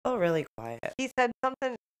really quiet. He said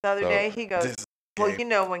something the other day. He goes, "Well, you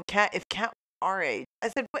know, when if Cat was our age," I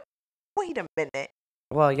said, "Wait a minute."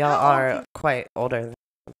 Well, y'all are quite older.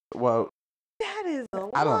 Well, that is a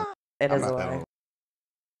lie. It is a lie.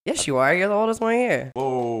 Yes, you are. You're the oldest one here.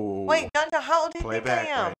 Whoa. Wait, Donja, how old do you think I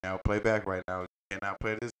am? Right now. Play back right now. You cannot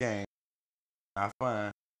play this game. Not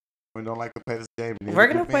fun. We don't like to play this game. We're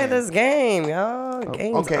going to play this game, y'all.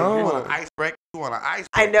 Game's okay, on. you want an icebreaker?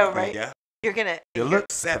 I know, right? Yeah. You're going to. You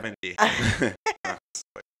look 70.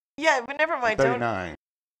 Yeah, but never mind. 39.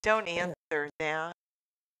 Don't answer that.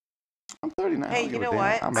 I'm 39. Hey, you know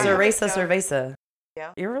what? Cerveza.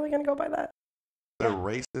 Yeah. You're really going to go by that?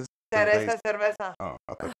 Cerveza. Cerveza. Oh,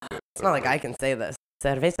 okay. It's not like I can say this.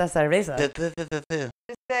 Cerveza. Just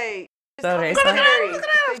say Cerveza. Cherry. Just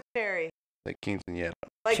say cherry. Like quinceañera.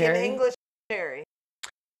 Like cherry? in English, cherry.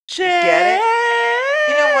 Cherry. Get it?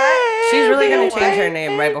 You know what? She's really going to change her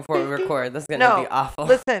name right before we record. This is going to be awful.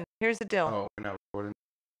 Listen, here's the deal. Oh, we're not recording?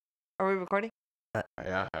 Are we recording?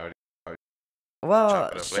 Yeah, I already.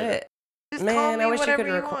 Well, shit. Just Man, I wish you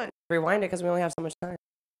could want. rewind it because we only have so much time.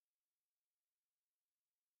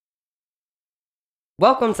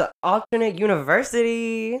 Welcome to Alternate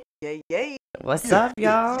University. Yay, yay. What's up,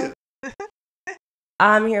 y'all?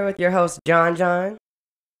 I'm here with your host, John.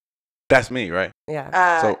 That's me, right?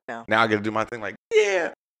 Yeah. So no. now I got to do my thing. Like,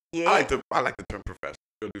 yeah. Yeah. I like the term professor.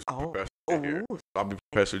 Go do some professor here. So I'll be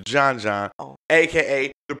Professor John,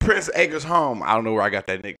 a.k.a. the Prince of Acres Home. I don't know where I got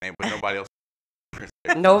that nickname, but nobody else.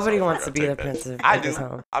 Nobody wants to be the Prince of Acres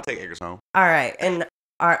Home. I'll take Acres Home. All right. And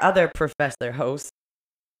our other professor host,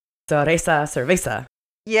 Teresa Cerveza.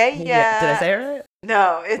 Yeah. Did I say it right?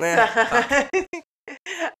 No, it's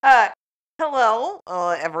hello,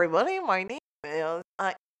 everybody. My name is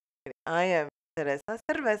I am Teresa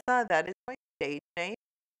Cerveza. That is my stage name,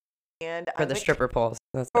 and for the stripper poles.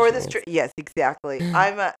 Yes, exactly.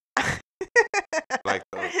 I'm a like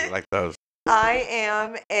those. I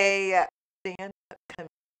am a stand-up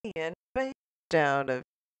comedian based out of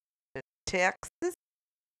Texas,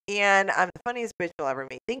 and I'm the funniest bitch you'll ever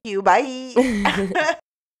meet. Thank you. Bye.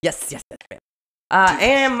 Yes, ma'am.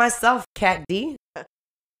 And myself, Cat D.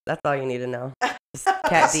 That's all you need to know. Just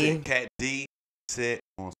Cat D. Cat D. Sit.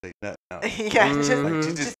 Won't say nothing else. Yeah,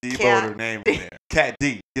 she just devoted her name in there. Cat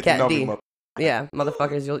D. Get Cat to know D. me, Yeah,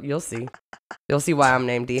 motherfuckers, you'll see. You'll see why I'm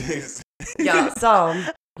named D. Yeah. So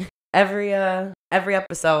every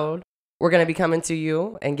episode, we're gonna be coming to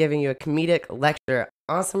you and giving you a comedic lecture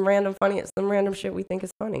on some random shit we think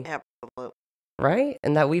is funny. Absolutely. Right?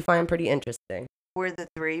 And that we find pretty interesting. We're the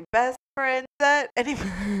three best friends that anybody.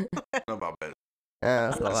 I don't know about best.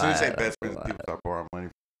 As soon as you say best friends, people start borrowing money.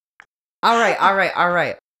 All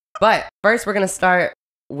right. But first, we're gonna start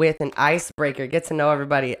with an icebreaker. Get to know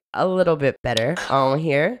everybody a little bit better on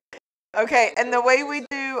here. Okay, and the way we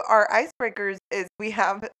do our icebreakers is we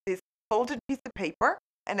have this folded piece of paper,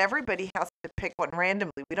 and everybody has to pick one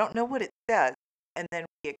randomly. We don't know what it says, and then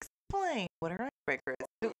we explain what our icebreaker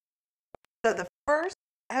is. So the first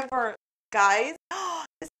ever, guys,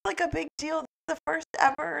 it's like a big deal. The first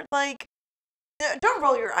ever, like, don't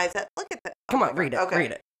roll your eyes at. Look at that. Come on, read it. Okay.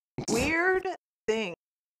 Read it. Weird thing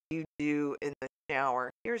you do in the shower.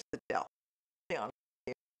 Here's the deal. I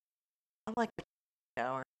like the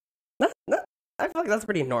shower. No, I feel like that's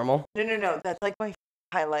pretty normal. No. That's like my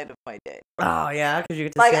highlight of my day. Oh, yeah, because you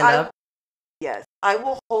get to stand up. Yes, I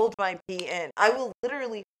will hold my pee in. I will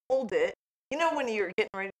literally hold it. You know when you're getting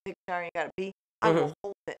ready to take a shower and you gotta pee? I will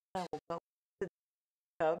hold it. I will go to the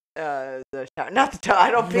tub. The shower. Not the tub.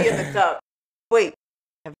 I don't pee in the tub. Wait,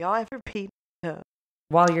 have y'all ever peed in the tub?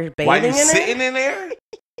 While you're bathing While you in sitting it? in there?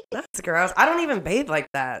 That's gross. I don't even bathe like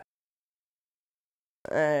that.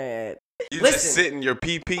 You just sit in your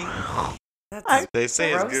pee-pee? They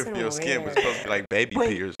say it's good for your skin, but it's supposed to be like baby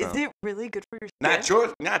pee or something. Is it really good for your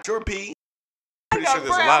skin? Not your pee. Pretty sure there's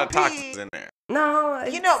a lot of toxins in there. No.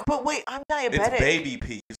 But wait, I'm diabetic. It's baby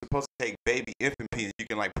pee. You're supposed to take baby infant pee and you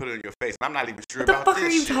can like put it on your face. And I'm not even sure about this. What the fuck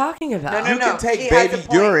are you talking about? You can take baby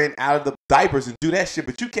urine out of the diapers and do that shit,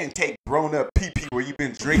 but you can't take grown up pee-pee where you've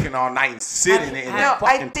been drinking all night and sitting in a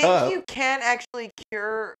fucking tub. I think you can actually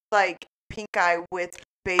cure like pink eye with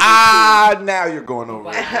baby pee. Now you're going over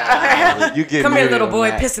it. You get Come here, little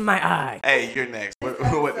boy, piss in my eye. Hey, you're next.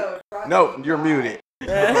 No, you're muted.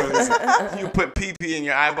 You put pee-pee in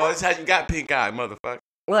your eyeball. That's how you got pink eye, motherfucker.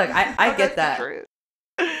 Look, I get that.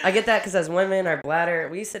 I get that because as women, our bladder,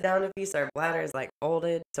 we sit down to pee, so our bladder is like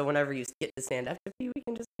folded. So whenever you get to stand up to pee, we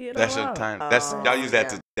can just pee it all out. That's your time. Y'all use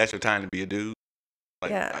that that's your time to be a dude.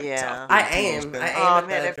 Like, yeah. I aim. Oh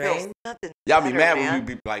man, it feels nothing. Y'all be mad when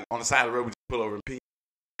we be like on the side of the road, we just pull over and pee.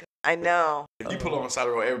 I know. If you pull over on the side of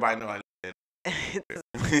the road, everybody know I did.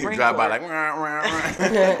 You drive by like.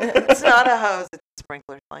 It's not a hose. It's a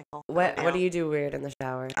sprinkler cycle. What do you do weird in the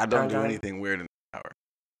shower? I don't do anything weird in the shower.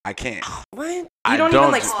 I can't. What? You I don't don't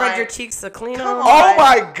even like do- spread your cheeks to clean Come them? on. Oh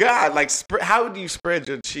my god! Like, how do you spread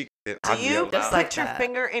your cheek? Do you Just put like your that.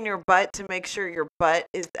 finger in your butt to make sure your butt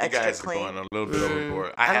is You extra guys are clean? going a little bit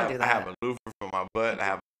overboard. I don't have do I have that. a loofah for my butt. I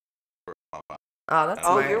have a for my butt. Oh, that's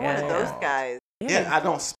Oh, smart. you're one Yeah, of yeah. those guys. Yeah, I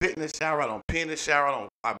don't spit in the shower. I don't pee in the shower.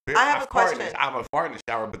 I have a fart in question. I'm a fart in the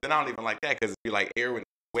shower, but then I don't even like that because it'd be like air with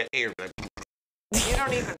wet air. Like, You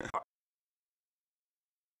don't even.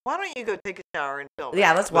 Why don't you go take a shower and film?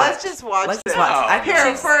 Yeah, it? let's watch. Let's just watch Let's this. just watch. Oh, I no. Here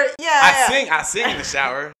think for I sing in the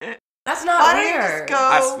shower. that's not Why don't you weird.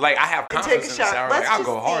 just go? I have and confidence take a in the shower. shower. Let's Like, I'll just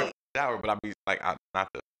go hard in see. the shower, but I'll be like, not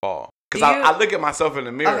to fall. Do Because you- I look at myself in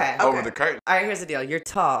the mirror Okay, over okay. the curtain. All right, here's the deal. You're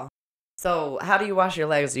tall. So how do you wash your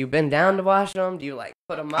legs? Do you bend down to wash them? Do you like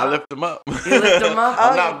put them up? I lift them up. You lift them up? Oh,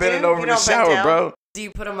 I'm not you bending do? over You in the don't bend shower, down? bro. Do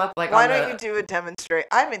you put them up like Why on don't the? you do a demonstrate?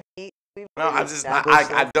 I'm in heat. No,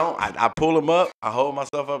 I don't. I pull them up. I hold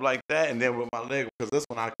myself up like that, and then with my leg, because this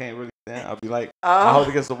one I can't really stand. I'll be like, I hold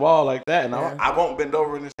against the wall like that, and Yeah. I won't bend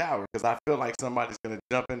over in the shower because I feel like somebody's gonna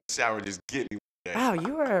jump in the shower and just get me. Wow,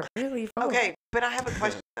 you are really fun. Okay, but I have a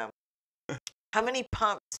question though. How many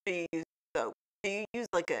pumps do you use soap? Do you use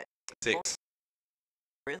like a 6.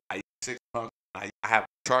 Really? I use 6 pumps. I have a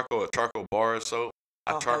charcoal bar of soap.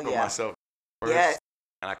 I Oh, charcoal yeah. myself first, Yes.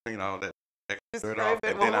 and I clean all that extra dirt Describe off, it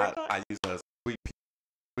and one then more time. I use a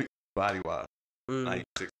sweet body wash. Mm. I use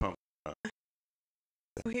 6 pumps.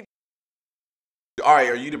 Sweet. All right,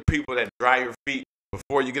 are you the people that dry your feet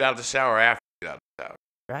before you get out of the shower or after you get out of the shower?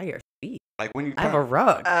 Dry your feet. Like when you I have a come,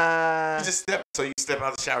 rug. you just step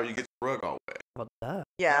out of the shower, you get your rug all wet. Well, duh.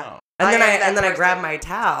 Yeah. No. And then am that I grab person. my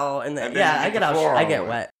towel and then And then yeah, you I get get the out. floor I all get wet.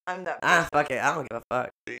 wet. I'm that. Ah, fuck it. I don't give a fuck.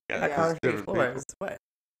 See, I that's got concrete different floors. people. What?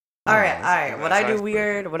 Oh, All right, that's all right. a What nice I do icebreaker.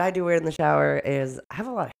 weird, what I do weird in the shower is I have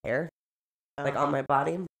a lot of hair, like on my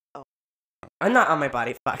body. Oh. I'm not on my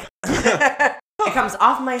body. Fuck. It comes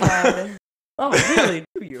off my head. Oh, really?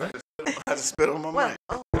 Do you? I just spit on my Well, mic.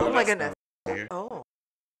 oh No, my that's goodness. not here. Oh.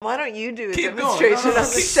 Why don't you do a Keep going. demonstration No, of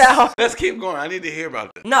the keep- shower? Let's keep going. I need to hear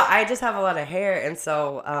about this. No, I just have a lot of hair, and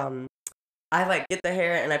so I like get the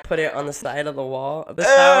hair and I put it on the side of the wall of the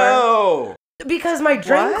shower Oh, because my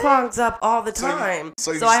drain What? clogs up all the so you- time.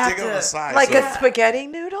 so you I have stick it on to, the side. Like so a spaghetti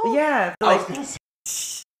noodle? yeah, I like, was gonna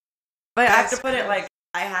say- but I have to That's put it like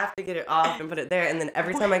I have to get it off and put it there, and then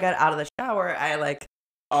every time I got out of the shower, I like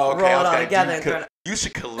Oh, okay. roll I it was all gonna- together you and could- throw it. You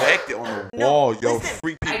should collect it on the No, wall, yo. listen,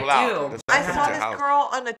 Freak people I out. do. That's I what saw happens at this your house. girl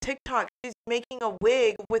on a TikTok. She's making a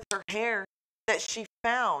wig with her hair that she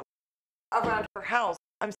found around her house.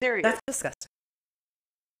 I'm serious. That's disgusting.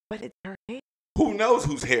 But it's her hair. Who knows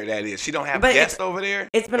whose hair that is? She don't have But guests over there.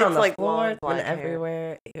 It's been on It's the like floor, long it's been black hair.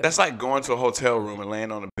 everywhere. Ew. That's like going to a hotel room and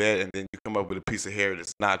laying on a bed, and then you come up with a piece of hair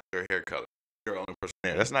that's not your hair color. Your own personal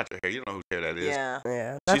hair. That's not your hair. You don't know whose hair that is. Yeah.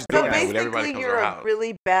 Yeah, She's that's So doing that when everybody basically, comes to you're her a house.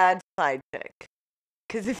 really bad side chick.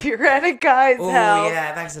 Because if you're at a guy's Oh house, yeah,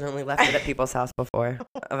 I've accidentally left it at people's house before.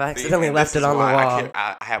 I've See, accidentally and left this it is on the why wall.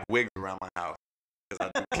 I have wigs around my house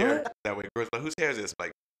because I do care that way. Girls like, whose hair is this?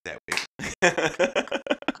 Like that wig.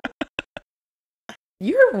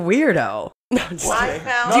 You're a weirdo. No, I'm just I kidding.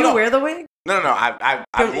 found- Do you No, no. wear the wig? No, I've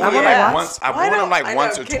Can- worn I wanna it watch. once. I've Why worn them don't- like I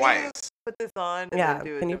once know, or can you twice. put this on. And Yeah. then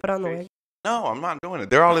do a Can you put on the wig? No, I'm not doing it.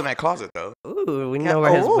 They're all in that closet though. Ooh, we Yeah, know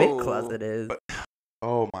where his wig ooh. closet is. But-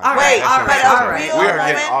 Oh my All god. right, that's all gonna right, be all so right. crazy. A We real are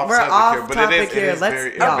getting woman- off We're subject off here, but topic it is, here. it is Let's-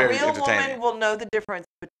 very, no. A very real entertaining. woman will know the difference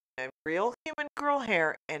between a real human girl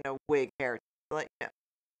hair and a wig hair. Like, no.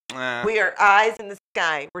 Nah. We are eyes in the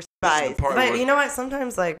sky. We're This is spies. the part But where- you know what?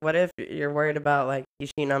 Sometimes, like, what if you're worried about, like, you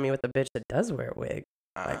cheating on me with a bitch that does wear a wig?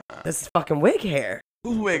 Like, this is fucking wig hair.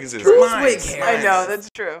 Whose wig is this? Whose Mine's. wig hair? I know, that's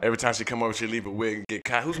true. Every time she come over, she leave a wig and get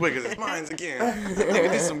caught. Whose wig is this? Mine's again. Nigga,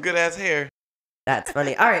 this is some good ass hair. That's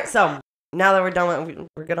funny. All right, so now that we're done with,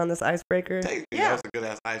 we're good on this icebreaker. Yeah. Yeah. That was a good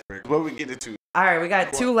ass icebreaker. What we get into? All right, we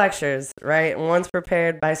got 2 lectures, right? One's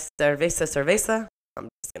prepared by Cerveza. I'm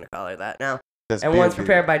just gonna call her that now. That's And beer one's beer.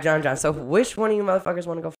 prepared by John John. So which one of you motherfuckers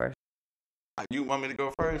want to go first? You want me to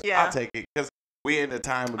go first? Yeah. I'll take it because we in the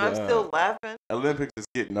time of I'm the still laughing. Olympics is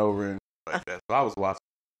getting over and like that. So I was watching.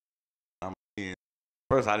 I'm seeing.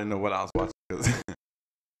 First, I didn't know what I was watching because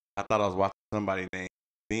I thought I was watching somebody named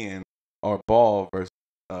Ben or Ball versus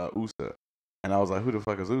USA, and I was like, "Who the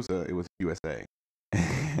fuck is USA?" It was USA,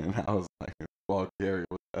 and I was like, "Ball Jerry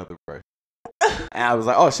was the other person," and I was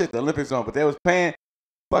like, "Oh shit, the Olympics on," but they was playing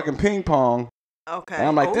fucking ping pong, Okay. and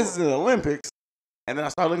I'm like, "This Oh. is the Olympics." And then I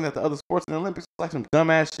started looking at the other sports in the Olympics, like some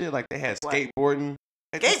dumbass shit. Like they had What? skateboarding,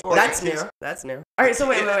 Skateboarding. That's new. That's new. All right, so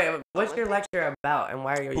wait. What's your lecture about, and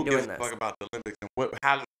why are you Who doing gives a this? fuck about the Olympics and what?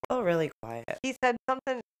 How? Oh, really quiet. He said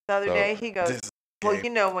something the other day. He goes, this is "Well, game. you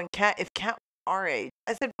know, if Cat was our age,"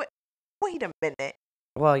 I said, "Wait a minute.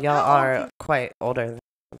 Well, y'all How old are is- quite older.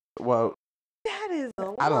 Well, That is a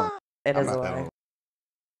I don't- lot." It I'm is a not that lie. old.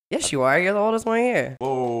 Yes, you are. You're the oldest one here.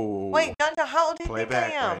 Whoa. Wait, Ganja, how old do you Play think I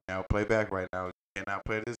back am? right now. Play back right now. You cannot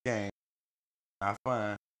play this game. Not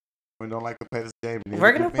fun. We don't like to play this game. neither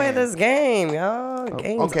We're do gonna play men. this game, y'all. Oh,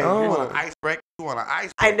 Game's okay, you want on. an icebreaker? You want an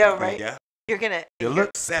icebreaker? I know, right? Yeah. You're gonna. You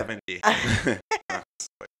look 70.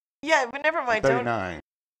 Yeah, but never mind. 39.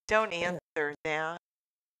 Don't answer that.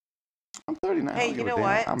 I'm 39. Hey, I don't you give a know damn.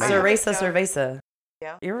 what? I'm I eight. have a Cerveza, joke. cerveza.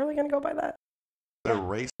 Yeah. You're really gonna go by that? The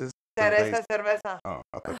racist. Cerveza, cerveza. Oh,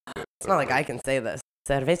 I thought you It's not like I can say this.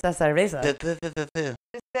 Cerveza, cerveza. said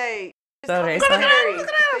Just say. Cerveza. Just cherry. Just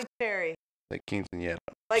say cherry. the quinceañera.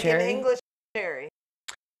 Like Cherry? in English, cherry.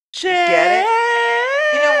 Get it?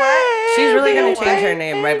 You know what? She's really gonna You know change her what?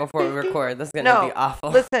 name right before we record. This is gonna No, be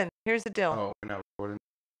awful. Listen, here's the deal. Oh, we're not recording.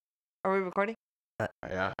 Are we recording?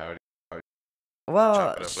 Yeah, I already. Well,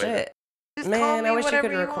 Chop it up later. shit. Just Man, call me I wish you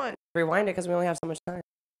whatever could want. rewind it because we only have so much time.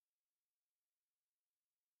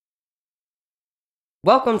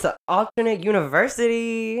 Welcome to Alternate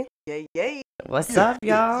University. Yay, yay. What's Yeah, up,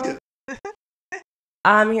 y'all? yeah.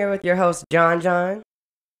 I'm here with your host, John.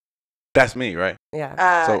 That's me, right?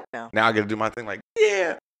 Yeah. So- No. Now I get to do my thing. Like,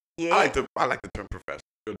 yeah. Yeah. I like the term professor.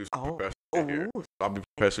 Go do some Oh. professor here. Ooh. So I'll be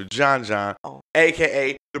Professor John, Oh.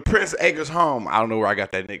 aka the Prince of Acres Home. I don't know where I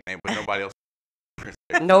got that nickname, but nobody else. Prince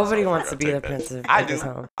of Acres, Nobody so wants to I'll be take the that. Prince of I Acres do.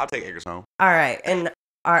 Home. I'll take Acres Home. All right, and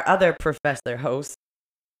our other professor host,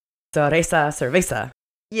 Teresa Cerveza.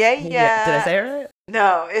 Yeah, Did I yeah. say it right?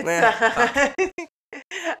 No, it's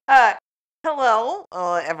Yeah. hello,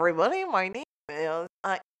 everybody. My name is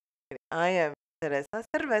I am Teresa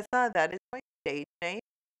Cerveza. That is my stage name,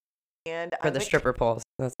 and For I'm the a- stripper poles.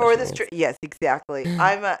 That's For what the she means. yes, exactly.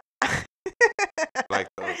 I'm a Like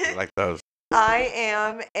those. Like those. I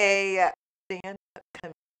am a stand-up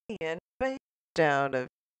comedian based out of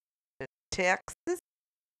Texas,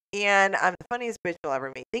 and I'm the funniest bitch you'll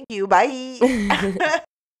ever meet. Thank you. Bye.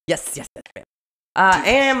 Yes, ma'am.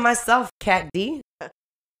 And myself, Cat D.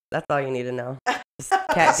 That's all you need to know. Just Cat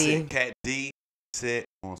That's D. it. Cat D. Sit.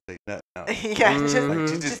 Won't say nothing else. Yeah, Mhm. just, Like, you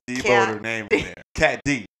just just devoted cat. her name in there. Cat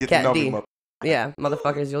D. Get Cat to know D. me, mother- Yeah,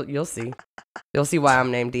 motherfuckers, you'll see. You'll see why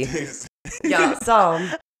I'm named D. Yeah. Yeah, so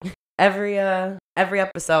every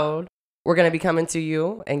episode we're gonna be coming to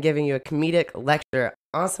you and giving you a comedic lecture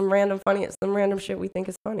on some random shit we think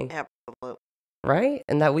is funny, Absolutely. right?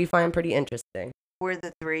 And that we find pretty interesting. We're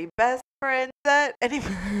the three best friends that anyway.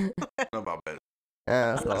 I don't know about best.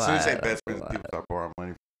 That's a As soon as you say lot, best that's a friends, lot. people start borrowing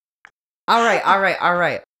money. All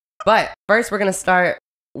right. But first, we're gonna start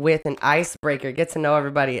with an icebreaker. Get to know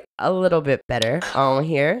everybody a little bit better on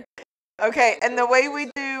here. Okay, and the way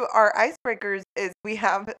we do our icebreakers is we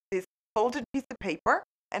have this folded piece of paper,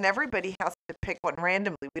 and everybody has to pick one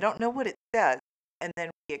randomly. We don't know what it says, and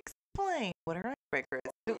then we explain what our icebreaker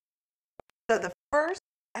is. So the first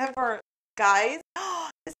ever, guys,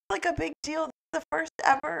 it's like a big deal. The first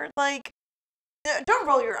ever, like, don't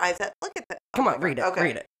roll your eyes at. Look at that. Come Oh on, my read it. God. Okay.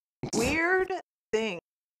 Read it. Weird thing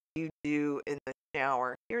you do in the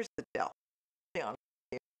shower. Here's the deal. Be honest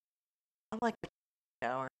with you. I like the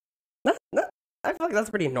shower. I feel like that's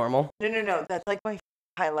pretty normal. No. That's like my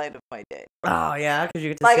highlight of my day. Oh yeah, because you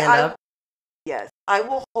get to Like stand up. Yes, I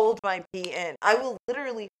will hold my pee in. I will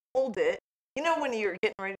literally hold it. You know when you're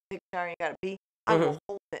getting ready to take a shower, and you gotta pee. I will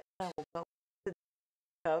hold it. I will go to the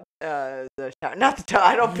tub, the shower, not the tub.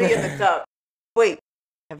 I don't pee in the tub. Wait,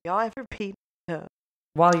 have y'all ever peed?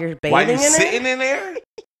 While you're bathing Why you in sitting it? in there?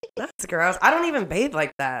 That's gross. I don't even bathe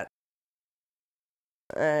like that.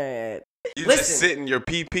 Alright. You Listen. just sit in your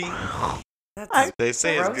pee pee. That's They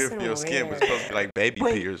say it's gross good for and your skin, but it's weird. supposed to be like baby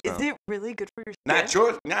Wait, pee or is something. it really good for your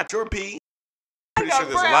skin? Not your pee. I Pretty got sure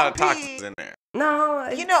there's a lot of brown toxins pee. in there. No,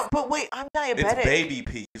 You know, but wait, I'm diabetic. It's baby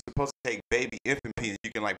pee. You're supposed to take baby infant pee and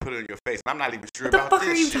you can like put it in your face. And I'm not even sure what the about fuck this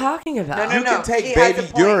are you shit. talking about? No, You can he take has baby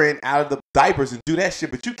a point. urine out of the diapers and do that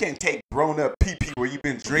shit, but you can't take grown up pee pee where you've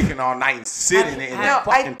been drinking all night and sitting in No, a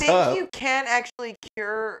fucking I think tub. you can actually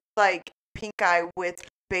cure like pink eye with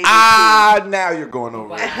baby Now you're going over.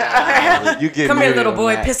 Wow. You get Come here, muted little on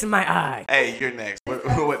boy, that. piss in my eye. Hey, you're next. pee.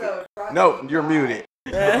 No, you're muted.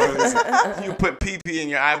 You put pee pee in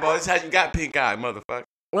your eyeball. That's how you got pink eye, motherfucker.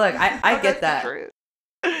 Look, I get that. True.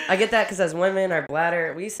 I get that because as women, our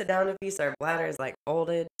bladder, we sit down to pee, so our bladder is like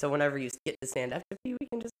folded. So whenever you get to stand up to pee, we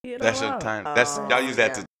can just pee it That's all your out. time. Oh, Y'all use that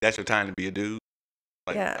yeah. to. That's your time to be a dude.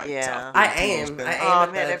 Like, Yeah. like Yeah. top I dude aim. thing. I aim Oh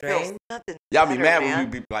at man, the it feels drain. nothing Y'all be better, mad man.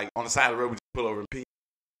 when we be like on the side of the road, we just pull over and pee.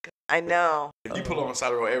 I know. If you pull over on the side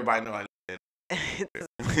of the road, everybody know I did It's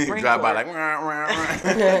it. You drive by like, wah, wah, wah.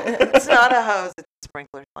 it's not a hose, it's a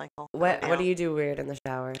sprinkler cycle. What do you do weird in the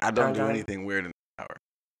shower? I don't do John? anything weird in the shower.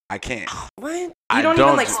 I can't. What? You I don't don't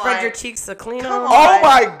even like do- spread your cheeks to clean Come them? on. Oh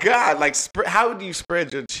my God! Like, how do you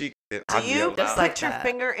spread your cheek? Do I'm you yelling Just out. like put your that.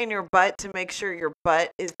 finger in your butt to make sure your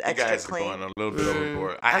butt is You extra guys are clean? going a little bit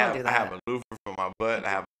overboard. I don't I do have that. a loofah for my butt. I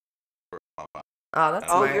have a for my body. Oh, that's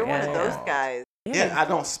Oh, smart. you're one Yeah, of yeah. those guys. Yeah, I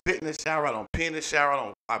don't spit in the shower. I don't pee in the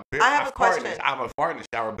shower. I have a fart in question. the- I'm a fart in the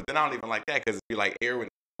shower, but then I don't even like that because it'd be like air with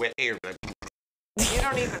wet air. Like, You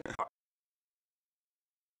don't even.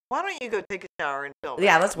 Why don't you go take a shower and film?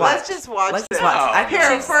 Yeah, it? let's watch. Let's just watch. Let's this. just watch. Oh, I no.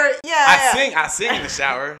 Here for yeah. I sing in the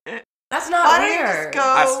shower. That's not Why don't you weird.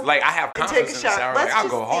 just go? I have and take a confidence in the shower. shower. Let's Like, I'll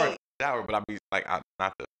just go hard see. in the shower, but I'll be like,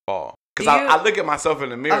 not to fall. Do Because you- I look at myself in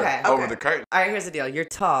the mirror Okay. over Okay. the curtain. All right, here's the deal. You're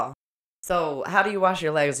tall. So how do you wash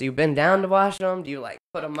your legs? Do you bend down to wash them? Do you like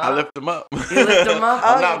put them up? I lift them up. You lift 'em up? Oh,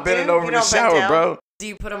 I'm you not bending do? over You in the don't bend shower, down? bro. Do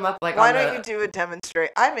you put them up like Why on don't the... you do a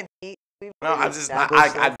demonstrate? I'm in heat. No,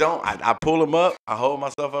 I don't. I pull them up. I hold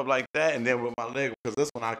myself up like that, and then with my leg, because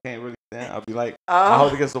this one I can't really stand. I'll be like, I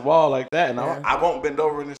hold Oh, against the wall like that, and Yeah. I won't bend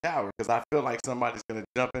over in the shower because I feel like somebody's gonna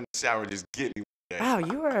jump in the shower and just get me. Wow,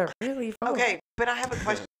 you are really fun. okay. But I have a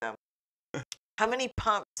question though. How many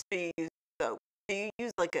pumps do you use soap? Do you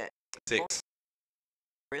use like a 6.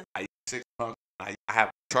 Really? I use 6 pumps. I have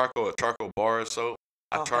a charcoal bar of soap.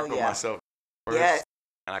 I Oh, charcoal yeah. myself first, yes?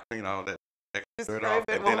 and I clean all that extra dirt Describe off,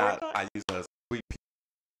 it and one then more time. I use a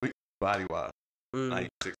sweet body wash. And I Mm. use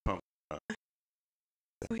 6 pumps.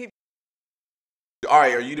 Sweet. All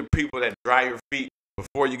right, are you the people that dry your feet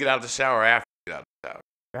before you get out of the shower or after you get out of the shower?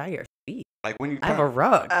 Dry your feet. Like when you I have a come,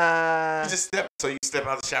 rug. you just step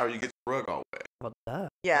out of the shower, you get the rug all wet. Well, duh.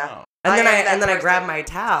 Yeah, No. And I then am I that grab person. my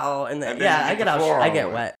towel and then And then yeah, you I get get the out. floor I all get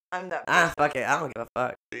wet. wet. I'm that. Fuck it. I don't give a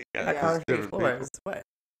fuck. See, Yeah. I that's concrete different floors. people. What?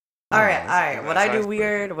 Oh, All right, that's all right. a What nice I do icebreaker.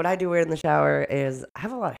 weird, what I do weird in the shower is I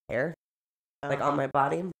have a lot of hair, like on my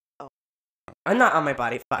body. Oh. I'm not on my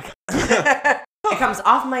body. Fuck. It comes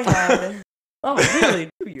off my head. Oh, really?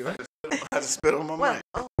 Do you? I just spit on my Well, mic.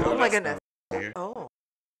 oh, No, oh my that's goodness. not here. Oh,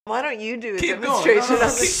 why don't you do a Keep going. demonstration No,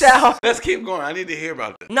 of the keep- shower? Let's keep going. I need to hear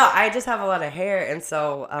about this. No, I just have a lot of hair, and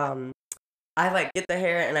so I like get the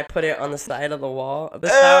hair and I put it on the side of the wall of the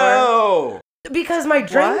shower Oh, because my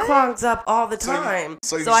drain What? clogs up all the so you- time.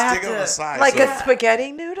 so you I have stick it on to the side. Like so a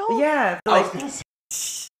spaghetti noodle? yeah, so, I like, was gonna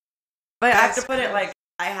say, but I have to That's put it like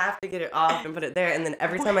I have to get it off and put it there, and then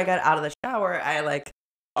every time I get out of the shower, I like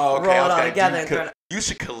oh, okay, roll it I was all gonna- together you and could- throw it. You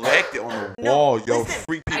should collect it on the No, wall, yo. listen,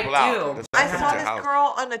 Freak I people do. out. That's I not saw your this house.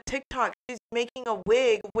 girl on a TikTok. She's making a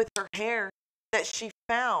wig with her hair that she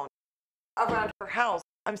found around her house.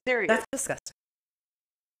 I'm serious. That's disgusting.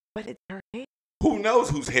 But it's her hair. Who knows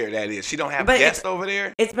whose hair that is? She don't have But guests over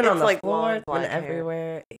there. It's been It's on the like floor, long it's been black hair.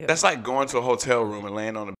 everywhere. Ew. That's like going to a hotel room and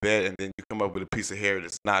laying on a bed, and then you come up with a piece of hair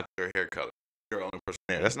that's not your hair color. Your only person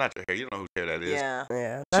hair. That's not your hair. You don't know whose hair that is. Yeah.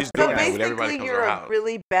 Yeah, She's that's doing So that pretty with bad. everybody basically, comes to you're her a house.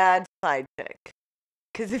 really bad side chick.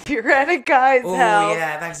 Because if you're at a guy's Oh house,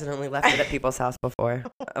 yeah, I've accidentally left it at people's house before.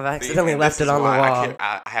 I've See, accidentally and left this it is on the why wall.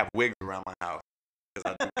 I have wigs around my house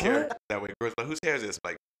because I do care What? that way. Girls like, whose hair is this?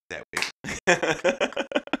 Like that wig.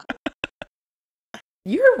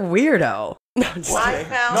 You're a weirdo. No, I'm just I kidding.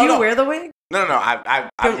 found- Do you No, no. wear the wig? No, I've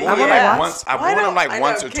Can- worn I it wanna like watch. once. I've Why worn them don't- like I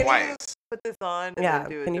once know, or can you twice. put this on. And Yeah. then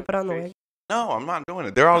do a Can you put on the wig? No, I'm not doing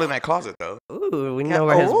it. They're all in that closet though. Ooh, we Ca- know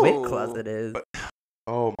where his wig Ooh. closet is. But-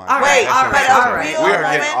 Oh my All god. right, that's all not right, true. all right. We are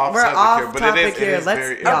Real getting woman- off We're subject off here, but topic it is, here. it is Let's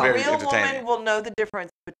very, go. A very real entertaining. woman will know the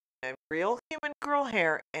difference between a real human girl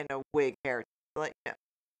hair and a wig hair. Like,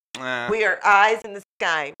 no. We are eyes in the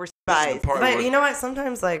sky. We're This is the spies. part But where- you know what?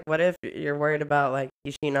 Sometimes, like, what if you're worried about, like,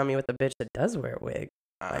 you cheating on me with a bitch that does wear a wig?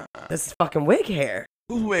 Like, this is fucking wig hair.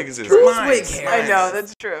 whose wig is this? Whose Mine. wig hair? I know,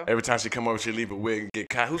 that's true. Every time she come over, she leave a wig and get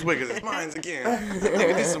caught. Whose wig is this? Mine's again.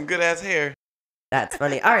 Nigga, this some good ass hair. That's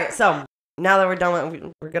funny. All right, so now that we're done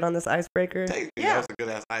with, we're good on this icebreaker. Take, Yeah. That was a good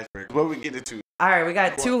ass icebreaker. What we get into? All right, we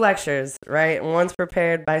got 2 lectures, right? One's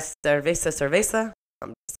prepared by Cerveza.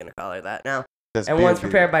 I'm just gonna call her that now. That's And one's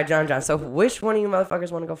prepared by John John. So which one of you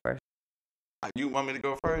motherfuckers want to go first? You want me to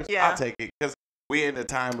go first? Yeah. I'll take it because we in the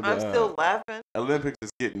time of I'm the still laughing. Olympics is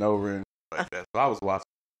getting over and like that. So I was watching.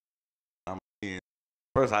 I'm seeing.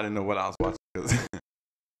 First, I didn't know what I was watching because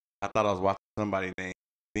I thought I was watching somebody named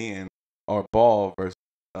Ben or Ball versus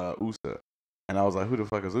USA, and I was like, "Who the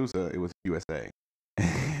fuck is USA?" It was USA,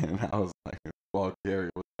 and I was like, "Bulgaria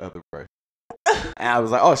was the other person." And I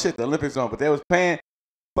was like, "Oh shit, the Olympics on!" But they was playing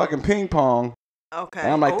fucking ping pong, Okay.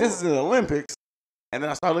 and I'm like, "This Ooh. is the Olympics." And then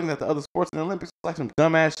I started looking at the other sports in the Olympics, like some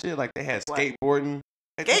dumbass shit. Like they had What? skateboarding.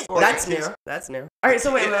 That's new. That's new. All right,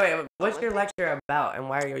 so wait. What's your lecture about, and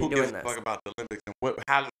why are you Who doing gives this? a fuck about the Olympics and what?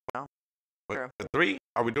 How? No. True. The 3?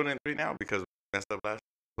 Are we doing it in 3 now? Because we messed up last year.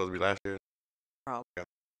 Supposed to be last year. Probably. Yeah.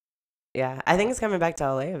 Yeah, I think it's coming back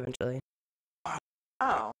to LA eventually.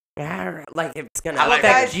 Oh. Yeah, like it's gonna I like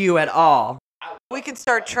affect that. you at all. We can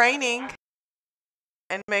start training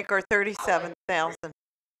and make our 37,000.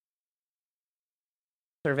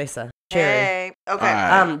 Cerveza, cherry. Hey. Okay.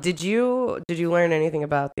 All right. Did you learn anything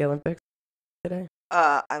about the Olympics today?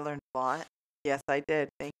 I learned a lot. Yes, I did.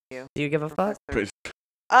 Thank you. Do you give a fuck? Professor.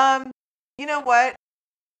 You know what?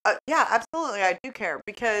 Yeah, absolutely. I do care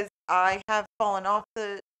because I have fallen off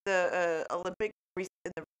the Olympic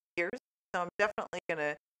in the years, so I'm definitely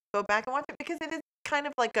gonna go back and watch it because it is kind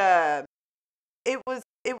of like a. It was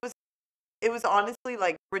honestly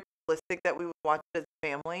like ritualistic that we would watch it as a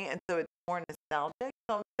family, and so it's more nostalgic.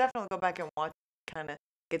 So I'm definitely go back and watch it, kind of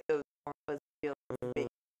get those more fuzzy feels of being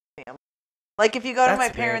family. Like if you go to my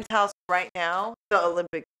That's parents' house right now, the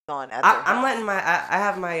Olympics is on at their I'm house. letting I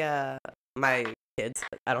have my my kids.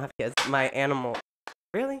 I don't have kids. My animal.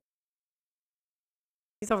 Really?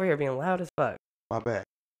 He's over here being loud as fuck. My bad.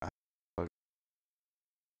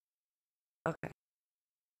 Okay.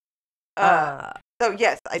 So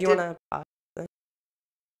yes, I do you did wanna pause?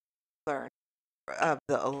 learn of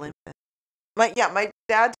the Olympics. My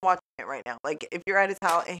dad's watching it right now. Like if you're at his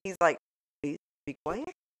house and he's like, please be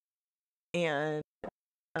quiet. And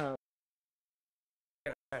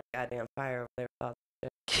goddamn fire over there. with all this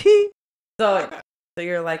yeah, shit. So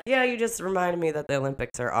you're like, yeah, you just reminded me that the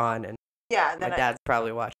Olympics are on, and my then dad's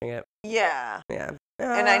probably watching it. yeah. Yeah.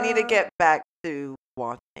 And I need to get back to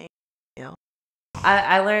watching. Yeah.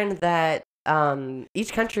 I learned that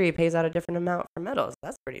each country pays out a different amount for medals.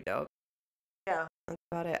 That's pretty dope. Yeah. That's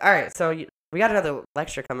about it. All right, so we got another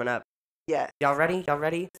lecture coming up. Yeah. Y'all ready?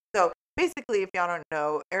 So basically, if y'all don't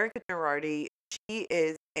know, Erica Girardi, she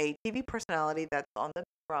is a TV personality that's on the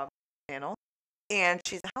Bravo channel, and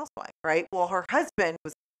she's a housewife, right? Well, her husband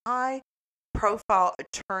was a high-profile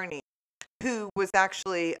attorney who was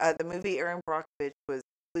actually the movie Erin Brockovich was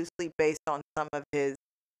loosely based on some of his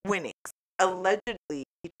winnings. Allegedly,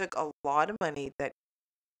 he took a lot of money that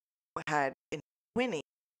he had in winning,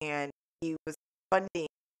 and he was funding,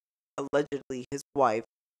 allegedly, his wife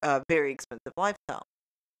a very expensive lifestyle.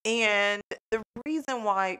 And the reason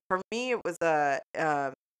why, for me, it was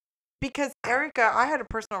because Erica, I had a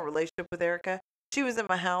personal relationship with Erica. She was in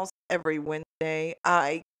my house every Wednesday.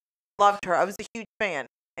 I loved her. I was a huge fan.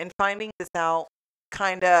 And finding this out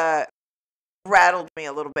kind of rattled me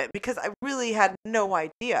a little bit because I really had no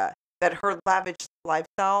idea that her lavish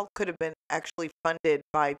lifestyle could have been actually funded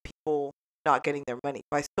by people not getting their money,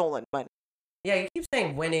 by stolen money. Yeah, you keep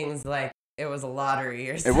saying winnings like it was a lottery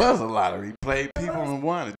or It something. was a lottery. Played people and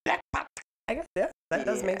won a jackpot. I guess, yeah, that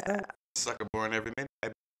does make sense. Sucker born every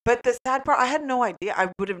minute. But the sad part, I had no idea. I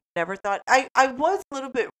would have never thought. I was a little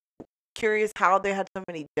bit curious how they had so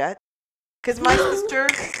many jets. Because my sister.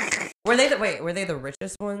 Were they the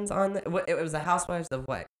richest ones on it was the Housewives of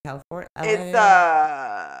what? California?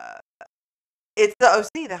 LA? It's the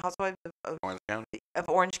OC, the Housewives of Orange County. Of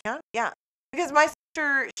Orange County, yeah. Because my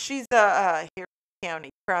sister, she's a Harris County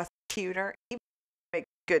prosecutor. He makes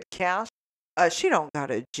good cash. She don't got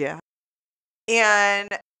a jet.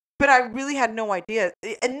 But I really had no idea.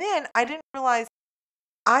 And then I didn't realize,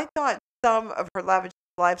 I thought some of her lavish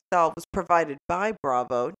lifestyle was provided by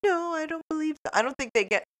Bravo. No, I don't believe so. I don't think they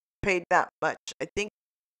get paid that much. I think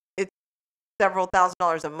it's several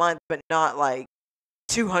 $1,000s a month, but not like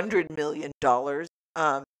 $200 million.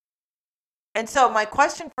 And so my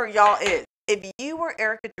question for y'all is, if you were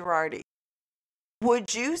Erica Girardi,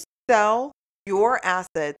 would you sell your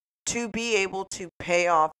assets to be able to pay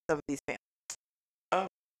off some of these families? Of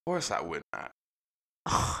course I would not.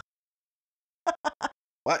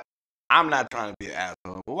 What? I'm not trying to be an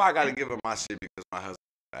asshole, but why I gotta give up my shit because my husband's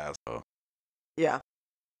an asshole? Yeah.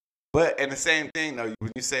 But and the same thing though,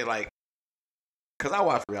 when you say like, cause I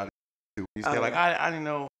watch reality too. You say like, I didn't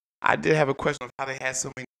know. I did have a question of how they had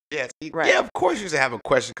so many jets. Right. Yeah, of course you should have a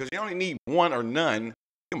question because you only need one or none. You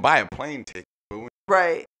can buy a plane ticket. But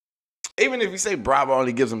Right. even if you say Bravo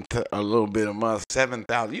only gives them a little bit a month,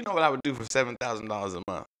 $7,000. You know what I would do for $7,000 a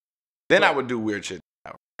month? Then I would do weird shit.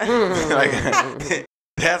 Like,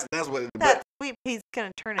 that's what. That sweet pea's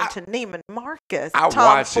gonna turn into Neiman Marcus. I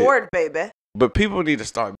Tom watch Ford, baby. But people need to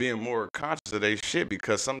start being more conscious of their shit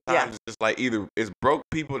because sometimes it's just like either it's broke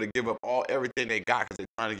people to give up everything they got because they're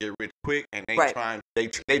trying to get rich quick and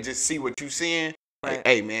they just see what you seeing. Like,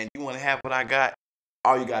 hey man, you want to have what I got?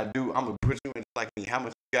 all you gotta do, I'm gonna put you in like me. How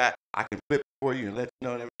much you got? I can flip it for you and let you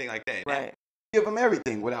know and everything like that. Right. Give them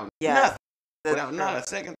everything without Yes, nothing, without not a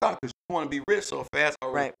second thought, because you want to be rich so fast.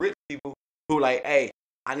 Or Right. rich people who like, hey,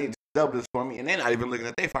 I need to double this for me, and they're not even looking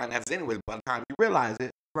at their finances anyway. By the time you realize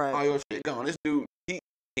it, all Right. your shit gone. This dude, he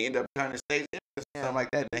ended up turning stage Yeah. something like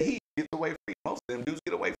that. That he gets away free. Most of them dudes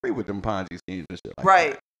get away free with them Ponzi schemes and shit like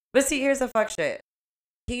Right. that. But see, here's the fuck shit.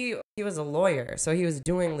 He was a lawyer, so he was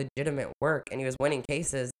doing legitimate work and he was winning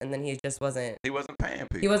cases, and then he just wasn't. He wasn't paying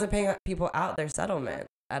people. He wasn't paying people out their settlement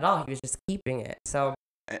at all. He was just keeping it. So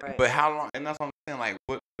Right. But how long? And that's what I'm saying. Like,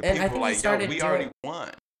 what the And I people think he like? Yo, started we doing- already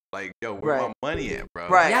won. Like, yo, where my Right. money at, bro?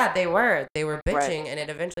 Right. yeah, they were Right. bitching, and it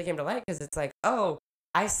eventually came to light because it's like, oh,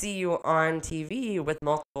 I see you on TV with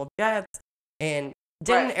multiple jets, and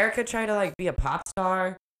didn't Right. Erica try to like be a pop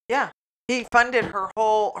star? Yeah. He funded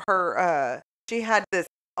she had this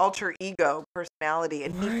alter ego personality,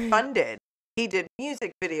 and he Right. funded. He did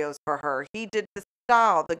music videos for her. He did the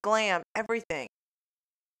style, the glam, everything.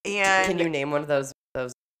 And Can you name one of those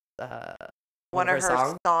one of her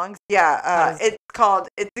songs? songs? Yeah, How does- it's called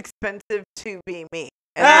 "It's Expensive to Be Me."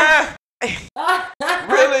 And Ah!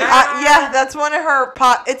 Really? yeah, that's one of her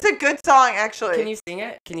pop. It's a good song, actually. Can you sing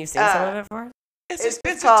it? Can you sing some of it for us? It's It's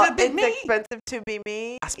expensive called to be "It's me. Expensive to Be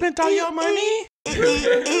Me." I spent all your money.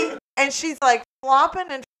 And she's like flopping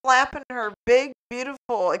and flapping her big,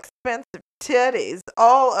 beautiful, expensive titties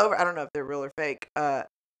all over. I don't know if they're real or fake.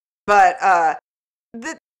 But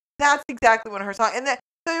that's exactly one of her songs. And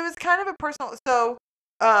so it was kind of a personal. So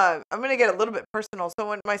I'm gonna get a little bit personal. So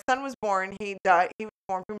when my son was born, he died. He was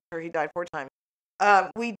born premature. He died 4 times.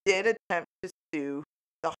 We did attempt to sue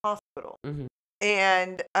the hospital. Mhm.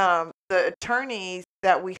 And the attorneys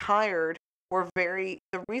that we hired were the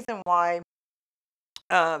reason why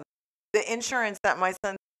the insurance that my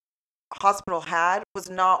son's hospital had was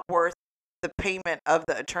not worth the payment of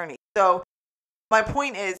the attorney. So my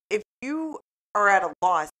point is, if you are at a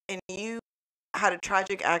loss and you had a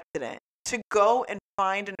tragic accident, to go and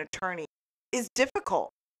find an attorney is difficult.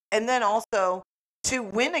 And then also to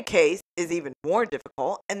win a case is even more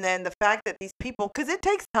difficult. And then the fact that these people, because it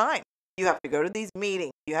takes time, you have to go to these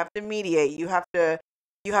meetings, you have to mediate, you have to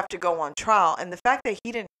go on trial. And the fact that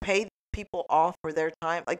he didn't pay people off for their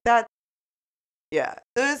time, like that, yeah,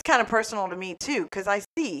 it was kind of personal to me too, because I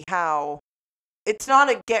see how it's not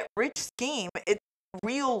a get rich scheme, it's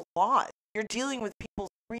real loss. You're dealing with people's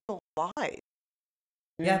real lives.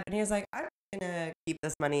 Yeah, and he was like, I'm gonna keep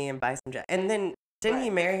this money and buy some jet. And then didn't he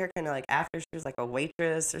marry her kind of like after she was like a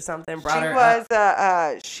waitress or something? Brought her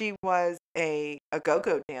up? She was a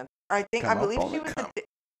go-go dancer. I believe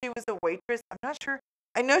she was a waitress. I'm not sure.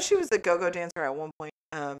 I know she was a go-go dancer at one point.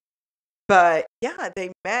 But yeah,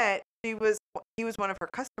 they met. He was one of her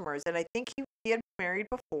customers, and I think he had been married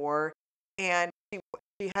before, and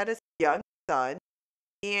she had a young son,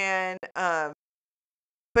 and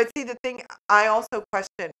but see, the thing I also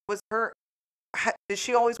question was did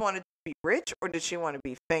she always want to be rich, or did she want to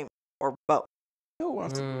be famous, or both? Who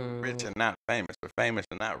wants to be rich and not famous, or famous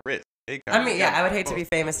and not rich? I mean, yeah, I would hate to be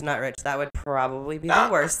famous and not rich. That would probably be the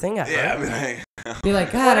worst thing ever. Yeah, I mean, like, be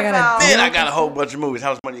like, God, I gotta. Then I got a whole bunch of movies.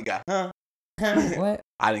 How much money you got? Huh? What?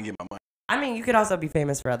 I didn't get my money. I mean, you could also be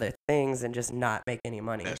famous for other things and just not make any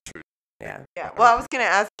money. That's true. Yeah. Yeah. Well, I was gonna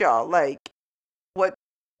ask y'all, like, what's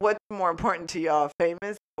more important to y'all,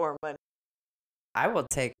 famous or money? I will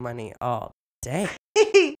take money all day.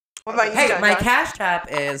 What about you? Hey, John my John? Cash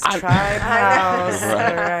App is I- Tribe House.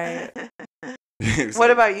 Right. Right.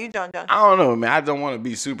 What about you, John John? I don't know, man. I don't want to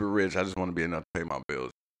be super rich. I just want to be enough to pay my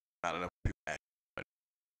bills. Not enough people to ask me.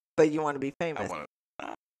 But you want to be I famous? want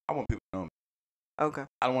people to know me. Okay.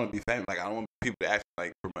 I don't want to be famous. Like, I don't want people to ask me,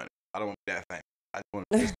 like, for money. I don't want to be that famous. I just want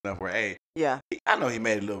to be just enough where, hey, Yeah. I know he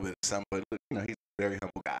made a little bit of something, but look, he's a very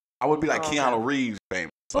humble guy. I would be like Okay. Keanu Reeves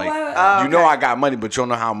famous. Well, Like, why- you know I got money, but you don't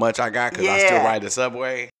know how much I got because I still Yeah. ride the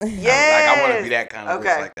subway. Yes. Like, I want to be that kind of rich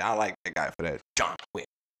Okay. like that. I like that guy for that. John Wick.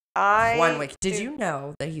 One week. Did you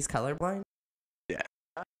know that he's colorblind?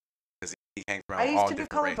 Because he hangs around I all used to do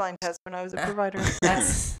different races. colorblind tests when I was a provider.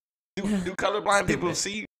 That's Do colorblind people Stupid.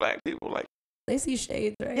 see black people? Like, they see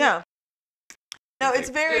shades, right? Yeah. No, it's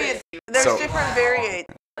there's So- different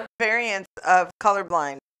variants of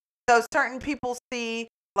colorblind. So certain people see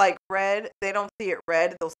like red, they don't see it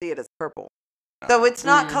red, they'll see it as purple. So it's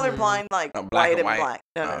not colorblind like No, black white and and white. black.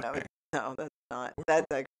 No, Oh, no, okay. no, that's not.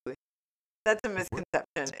 That's a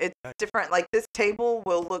misconception. It's different. Like this table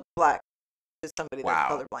will look black to somebody Wow.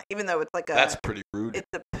 that's colorblind, even though it's like that's pretty rude. it's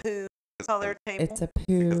a poo color table. It's a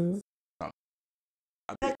poo.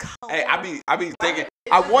 The color. Hey, I be thinking.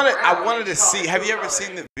 I wanted to see. Have you ever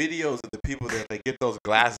seen the videos of the people that they get those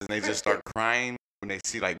glasses and they just start crying when they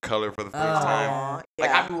see like color for the first time. Aw, Like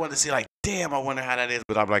yeah. I be wanting to see like, damn, I wonder how that is.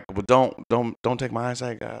 But I'm like, well, don't take my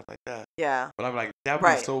eyesight, guys, like that. Yeah. But I'm like, that would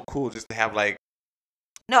Right. be so cool just to have like,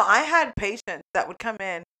 No, I had patients that would come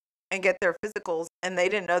in and get their physicals, and they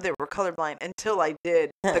didn't know they were colorblind until I did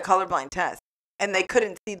the colorblind test, and they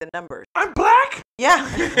couldn't see the numbers. I'm black. Yeah.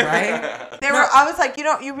 Right? They were. I was like,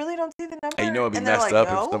 you really don't see the numbers. And you know it'd be And they're messed like,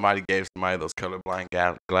 up no. if somebody gave somebody those colorblind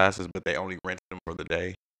glasses, but they only rented them for the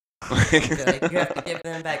day. Like, you have to give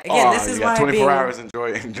them back. Again, this you is got why 24 being hours.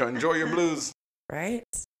 Enjoy your blues. right.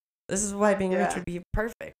 This is why being rich Yeah. would be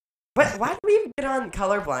perfect. But why do we even get on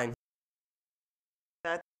colorblind?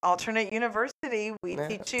 That's alternate university. We Yeah,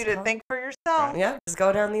 teach you it's to hard. think for yourself. Yeah, just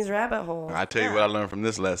go down these rabbit holes. I tell you what I learned from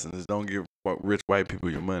this lesson is don't give rich white people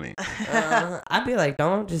your money. I'd be like,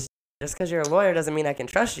 don't just because you're a lawyer doesn't mean I can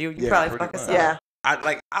trust you. You Yeah, probably pretty fuck us much. up.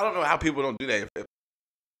 Yeah. I don't know how people don't do that. If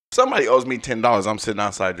somebody owes me $10, I'm sitting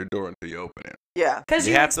outside your door until you open it. Yeah. Because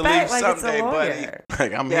You you, have to leave expect like it's someday, a buddy. lawyer.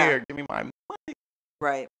 Like I'm Yeah. here, give me my money.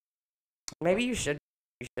 Right. Maybe you should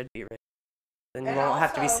be rich. Then you And won't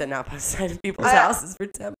have to be also- sitting outside of people's I- houses for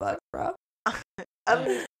 $10, bro.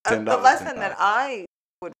 The $10, lesson that $10. I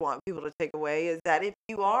would want people to take away is that if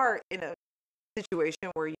you are in a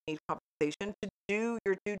situation where you need compensation, to do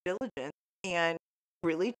your due diligence and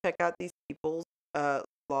really check out these people's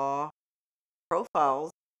law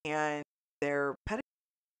profiles and their pedigree.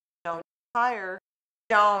 Don't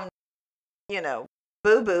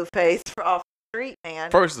boo-boo face off the street, man.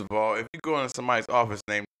 First of all, if you go into somebody's office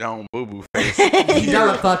named Joan Boo Boo Face, You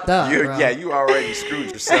done fucked up, bro. you already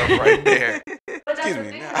screwed yourself right there. Excuse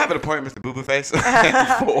me. I have an appointment, Mr. Boo Boo Face.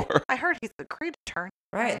 For I heard he's a great attorney.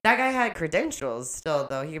 Right. That guy had credentials still,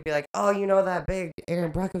 though. He could be like, oh, you know that big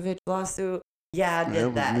Aaron Brockovich lawsuit? Yeah, I That did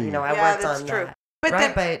was that. me. You know, I Yeah, worked that's on true. that. But right,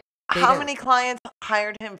 then, but they how didn't- many clients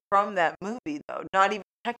hired him from that movie, though? Not even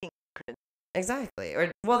checking credentials. Exactly.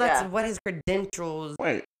 Or well, that's Yeah. what his credentials.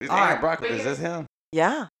 wait, is All Aaron right. Brockovich, is this him?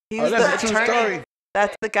 Yeah, he Oh, was that's the a true attorney. story.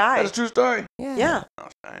 That's the guy. That's a true story. Yeah. Yeah. Oh,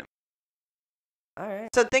 shine. All right.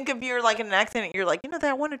 So think if you're like in an accident, you're like,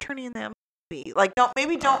 that one attorney in that movie. Like, don't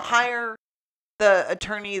hire the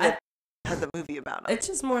attorney that has a movie about him. It's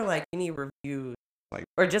just more like you need reviews. Like,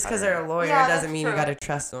 Or just because they're a lawyer Yeah, doesn't that's mean true. you got to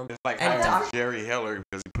trust them. It's like And hiring doc- Jerry Heller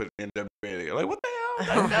because he put NWA together. Like, what the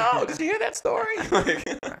hell? Like, no, did you hear that story? Like,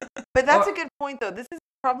 But that's Or- a good point, though. This is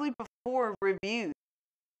probably before reviews.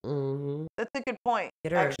 Mm-hmm. That's a good point.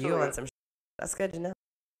 Get a review actually. on some shit. That's good to know.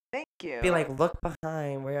 Thank you. Be like, look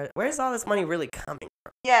behind. Where's all this money really coming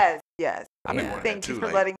from? yes. I've been Yeah. wanting that Thank you too. for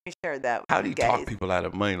Like, letting me share that. how with do you guys. talk people out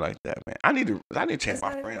of money like that, man? I need to change It's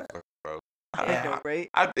my not friends, even- bro. I know, right?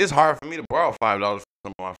 It's hard for me to borrow $5 from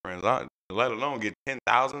some of my friends. Let alone get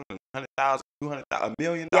 10,000, 100,000, 200,000, $1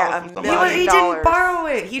 million Yeah, from $1 somebody. million. He didn't borrow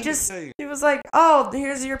it. He Let me just tell you. he was like, oh,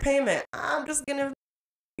 here's your payment. I'm just gonna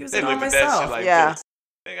use They it on looked at that shit myself. like Yeah. this.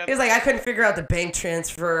 They got- He was like, I couldn't figure out the bank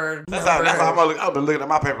transfer. That's how number. I've been looking at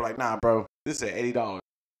my paper like, nah, bro, this is $80.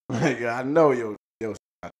 Like, I know yo.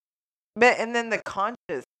 But and then the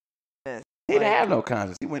consciousness. He didn't have no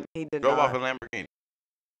conscience. He went He did drove not. off a Lamborghini.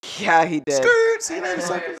 Yeah, he did. Skirt, see that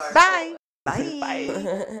sucker? Bye.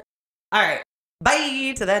 Bye. All right,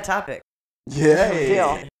 bye to that topic. Yeah.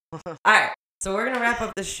 Deal. All right, so we're gonna wrap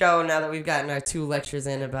up the show now that we've gotten our 2 lectures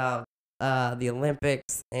in about the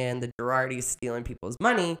Olympics and the Girardis stealing people's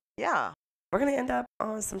money. Yeah. We're gonna end up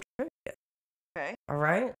on some trivia. Okay. All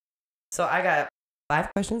right. So I got 5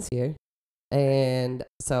 questions here, and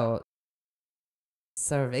so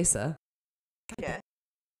Cerveza Yeah.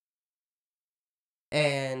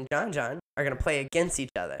 and John are gonna play against each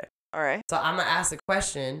other. All right. So I'm gonna ask a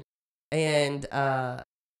question, and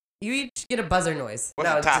you each get a buzzer noise. What's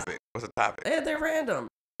the it's just- topic? What's the topic? they're random.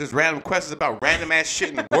 Just random questions about random ass shit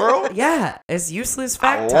in the world? Yeah, it's useless I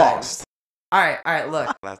fact time. lost. All right. Look,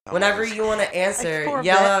 Last time I whenever was- you want to answer, forfeit.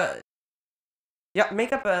 yell out. Yeah,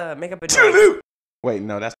 make up a noise. Toodaloo! Wait,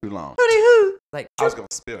 no, that's too long. Hooty hoo. Like, I was gonna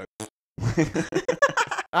spill it.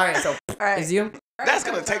 all right. So All right. is you? That's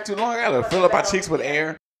gonna take too long. I gotta fill up my cheeks with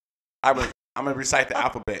air. I'm gonna recite the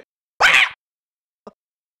alphabet.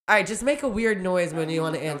 All right, just make a weird noise when you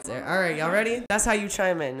want to answer. All right, y'all ready? That's how you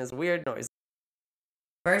chime in. Is weird noise.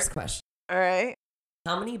 First question: All right.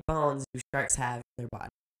 how many bones do sharks have in their body?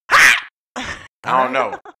 I don't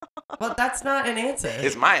know. Well, that's not an answer.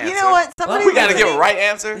 It's my answer. You know what? Somebody We gotta give a listening- right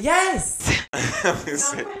answer. Yes, Let me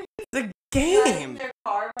see. the game.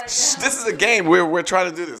 This is a game. We're trying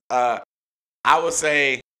to do this. I would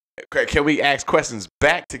say, can we ask questions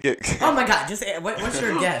back to get? Oh my God! Just what's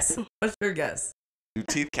your guess? What's your guess? Do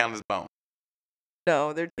teeth count as bone?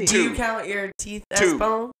 No, they're teeth. Do you count your teeth as 2.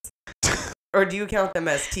 bones, or do you count them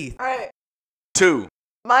as teeth? All right. 2.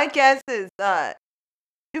 My guess is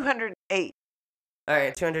 208. All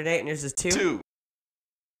right, 208, and yours is 2? 2.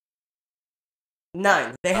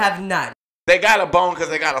 None. They have none. They got a bone because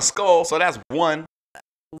they got a skull, so that's 1.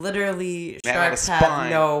 Literally, They got a sharks have spine.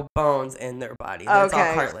 no bones in their body. It's all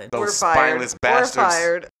Okay. cartilage. Those We're fired. spineless bastards. We're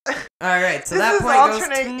fired. All right, so This that is point goes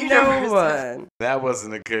alternate to universe. no one. That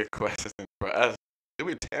wasn't a good question for us. It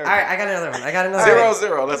was All terrible. right, I got another one.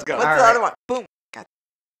 0-0. Let's go. What's All the right. other one? Boom.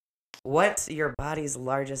 What's your body's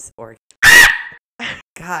largest organ?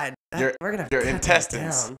 God, we're gonna your cut that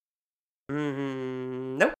intestines.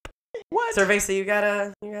 down. Nope. What? Cerveza, you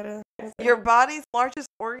gotta. Your body's largest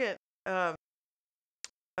organ. Your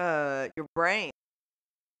brain.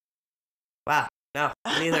 Wow. No,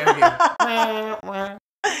 neither of you.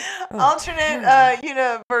 Alternate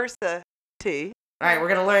university. All right, we're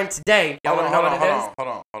gonna learn today. Y'all Hold wanna on, know what it is?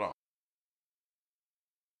 hold on.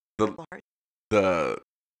 The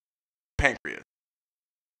pancreas.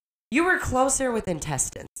 You were closer with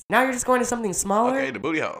intestines. Now you're just going to something smaller. Okay, the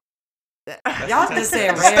booty hole. Y'all just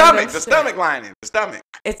saying The random stomach. The shit. stomach lining. The stomach.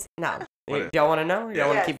 It's no. What is- Y'all want to know?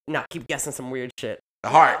 Y'all want Yeah. to keep guessing some weird shit. The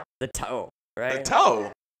heart. The toe, right? The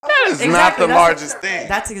toe. That is not Exactly, the that's- largest thing.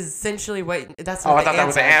 That's essentially what. That's. Oh, what I thought that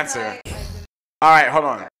was the answer. answer. All right, hold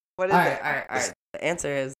on. What is All it? right, all right, all right. The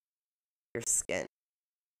answer is your skin.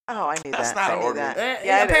 Oh, I knew That's that. not I an knew organ. that. It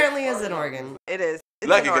Yeah, apparently is an organ. It is. It's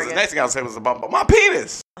Lucky an because the organ. next thing I was saying was about my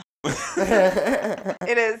penis.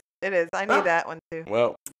 It is. It is. I knew that one too.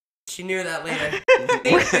 Well, She knew that later.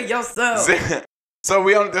 Think for yourself. so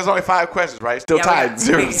there's only 5 questions, right? Still Yeah, tied. we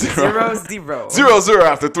got 0-0. 0-0. 0-0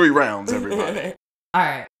 after 3 rounds, everybody. All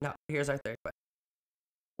right. No, here's our third question.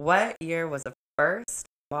 What year was the first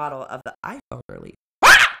model of the iPhone released?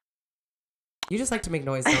 You just like to make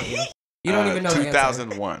noise, don't you? You don't even know the answer.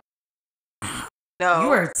 2001. No. You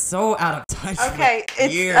are so out of touch. Okay. with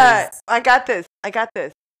It's. years. I got this.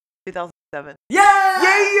 2007. Yeah. Yeah.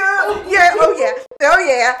 Yeah. Oh yeah. Oh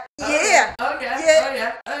yeah. Yeah. Oh yeah. Yeah. Oh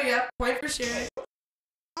yeah. Oh yeah. Point for sharing.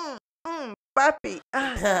 Papi.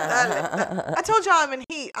 I told y'all I'm in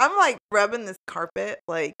heat. I'm like rubbing this carpet.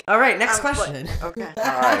 Like. All right. Next I'm like- question. Okay. All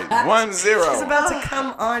right, 1-0. She's about to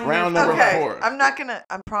come on. Round your number phone. Okay. 4. I'm not gonna.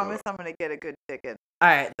 I promise I'm gonna get a good ticket. All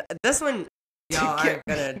right. This one, y'all aren't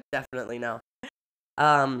gonna definitely know.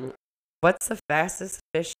 What's the fastest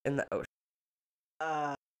fish in the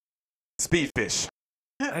ocean? Speedfish.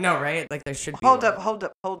 I know, right? Like there should be. Hold one.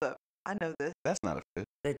 up. I know this. That's not a fish.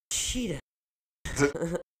 The cheetah.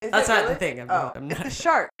 Is That's it not really? the thing. I'm It's not. a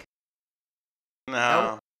shark.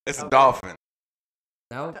 No. It's a Okay. dolphin.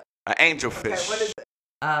 No. An angelfish. Okay. What is it?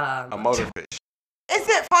 A motorfish. Is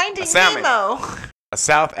it Finding A salmon. Nemo? A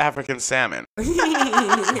South African salmon.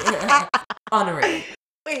 Honorary.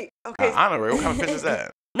 Wait. Okay. Honorary. What kind of fish is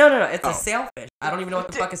that? No. It's Oh. a sailfish. I don't even know what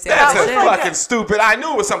the fuck a That's sailfish was a is. like fucking stupid. I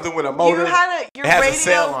knew it was something with a motor. You had your It has a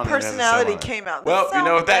sail radio on it. It has a sail personality on it. came out. Well, This you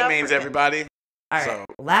know what that South means, African. everybody. All right. So,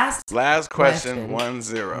 Last question, question.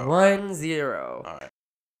 1-0. 1-0. All right.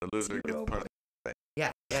 The loser gets Zero. punished.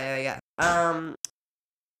 Yeah.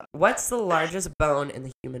 What's the largest bone in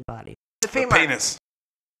the human body? The The femur. penis.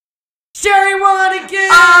 Sherry won again.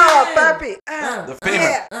 Oh, puppy. The femur.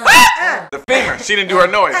 Yeah. The femur. She didn't do her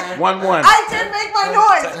noise. 1-1. I did make my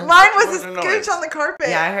noise. Mine was a What was your noise? scooch on the carpet.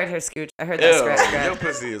 Yeah, I heard her scooch. I heard that scratch. Your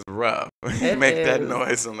pussy is rough. You It make that is.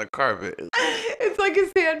 noise on the carpet. It's like a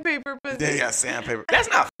sandpaper pussy. Then you got sandpaper. That's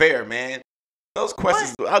not fair, man. Those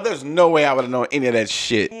questions, there's no way I would have known any of that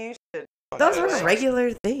shit. You should. Those were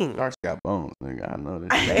regular things. Sharks got bones, nigga. I know this.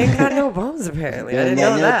 They ain't got no bones apparently. I didn't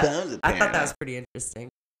know that. I thought that was pretty interesting.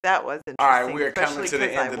 That was interesting. All right, we are coming especially to the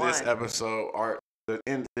 'cause end I of this won. episode, or the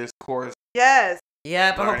end of this course. Yes.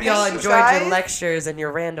 Yep, I hope Alright. y'all Thanks, enjoyed guys. your lectures and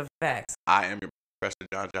your random facts. I am your Professor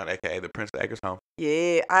John, aka the Prince of Acres Home.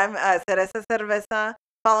 Yeah, I'm Cereza Cerveza.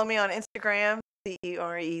 Follow me on Instagram,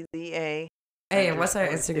 CEREZA. Hey, and what's our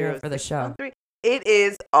Instagram for the show? It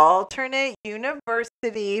is Alternate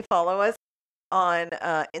University. Follow us on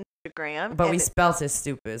Instagram. But And we spelt it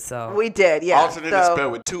stupid, so. we did, yeah. Alternate is so,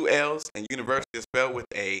 spelled with 2 L's, and university is spelled with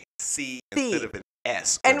a C instead of an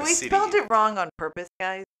S. or and the we city. spelled it wrong on purpose,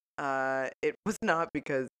 guys. It was not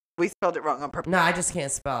because we spelled it wrong on purpose. No, I just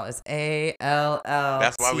can't spell. It's ALL.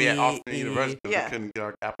 That's why we had Alternate University, because Yeah. we couldn't get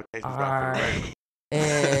our applications out for the grade.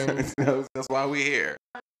 And That's why we here.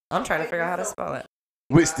 I'm trying to figure out how to spell it.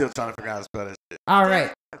 We're still trying to figure out how to spell that shit. All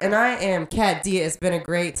right. Okay. And I am Kat Dia. It's been a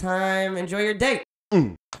great time. Enjoy your day.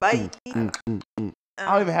 Bye. I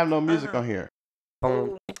don't even have no music on here.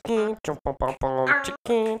 Boom. Meow, We're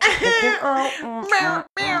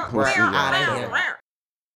meow, out of here. meow.